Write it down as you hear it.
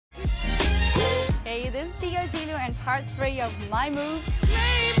this is Bgirl Jilou and part 3 of my moves.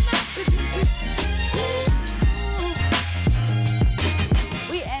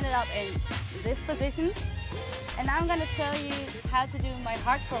 We ended up in this position, and I'm gonna tell you how to do my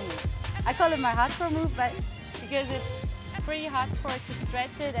hardcore move. I call it my hardcore move, but because it's pretty hardcore to stretch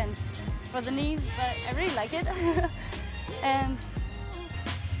it and for the knees, but I really like it. And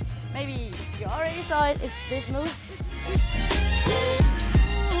maybe you already saw it, it's this move.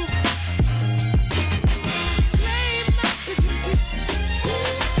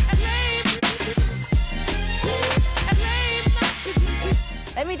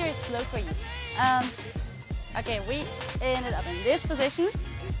 Let me do it slow for you. Okay, we ended up in this position.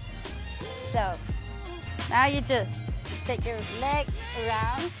 So now you just take your leg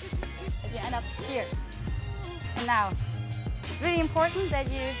around and you end up here. And now it's really important that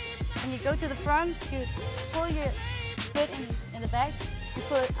when you go to the front, you pull your foot in the back, you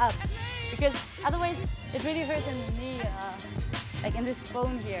pull it up, because otherwise it really hurts in the knee, like in this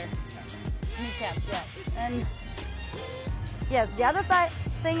bone here, kneecap. Yes. And yes, the other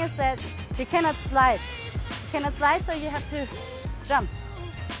thing is that you cannot slide. You cannot slide, so you have to jump.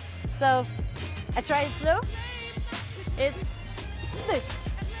 So I try it slow. It's this.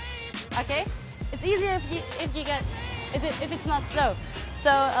 Okay, it's easier if it's not slow.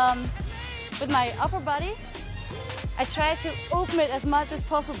 So with my upper body, I try to open it as much as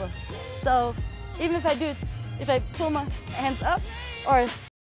possible. So even if I pull my hands up, or it's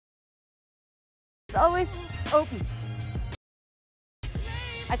always open.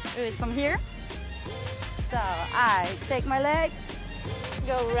 I do it from here. So I take my leg,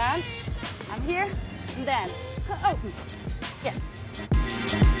 go around, I'm here, and then open. Yes.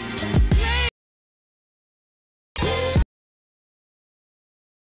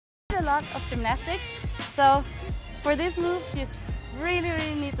 A lot of gymnastics. So for this move, you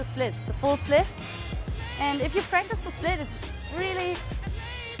really need the split, the full split. And if you practice the split, it's really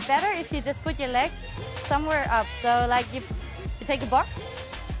better if you just put your leg somewhere up. So like you take a box,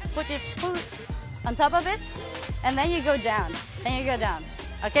 put your foot on top of it, and then you go down, and you go down.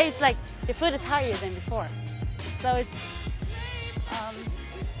 Okay, it's like your foot is higher than before. So it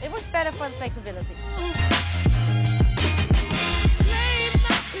works better for the flexibility.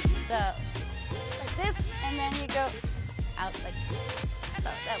 So like this, and then you go out like this. So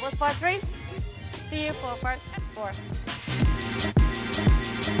that was part 3. See you for part 4.